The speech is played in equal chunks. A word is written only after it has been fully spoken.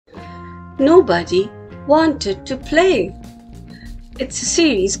Nobody wanted to play. It's a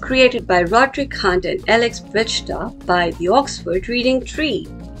series created by Roderick and Brychta by the Oxford Reading Tree.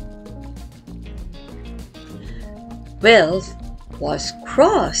 Wilf was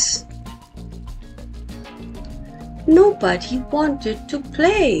cross. Nobody wanted to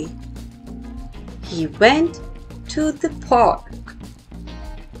play. He went to the park.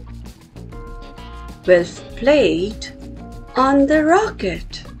 Wilf played on the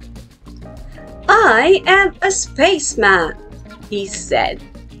rocket. "I am a spaceman," he said.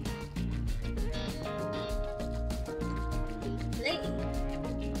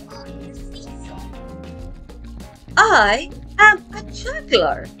 "I am a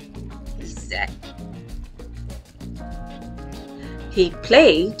juggler," he said. He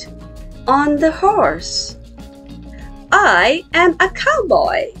played on the horse. "I am a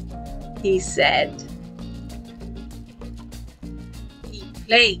cowboy," he said. He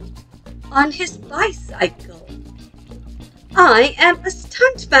played on his bicycle. "I am a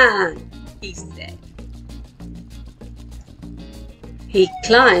stuntman," he said. He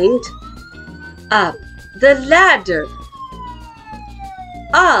climbed up the ladder.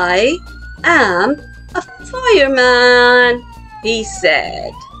 "I am a fireman," he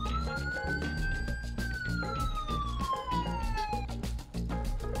said.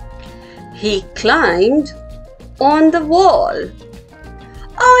 He climbed on the wall.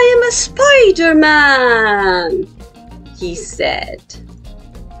 "I am a spiderman," he said.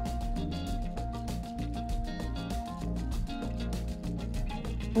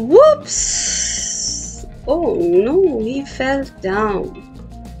 Whoops! Oh no, he fell down.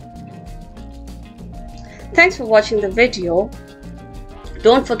 Thanks for watching the video.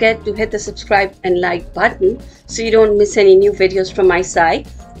 Don't forget to hit the subscribe and like button so you don't miss any new videos from my side.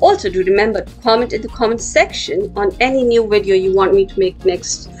 Also, do remember to comment in the comment section on any new video you want me to make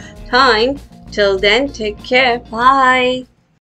next time. Till then, take care. Bye.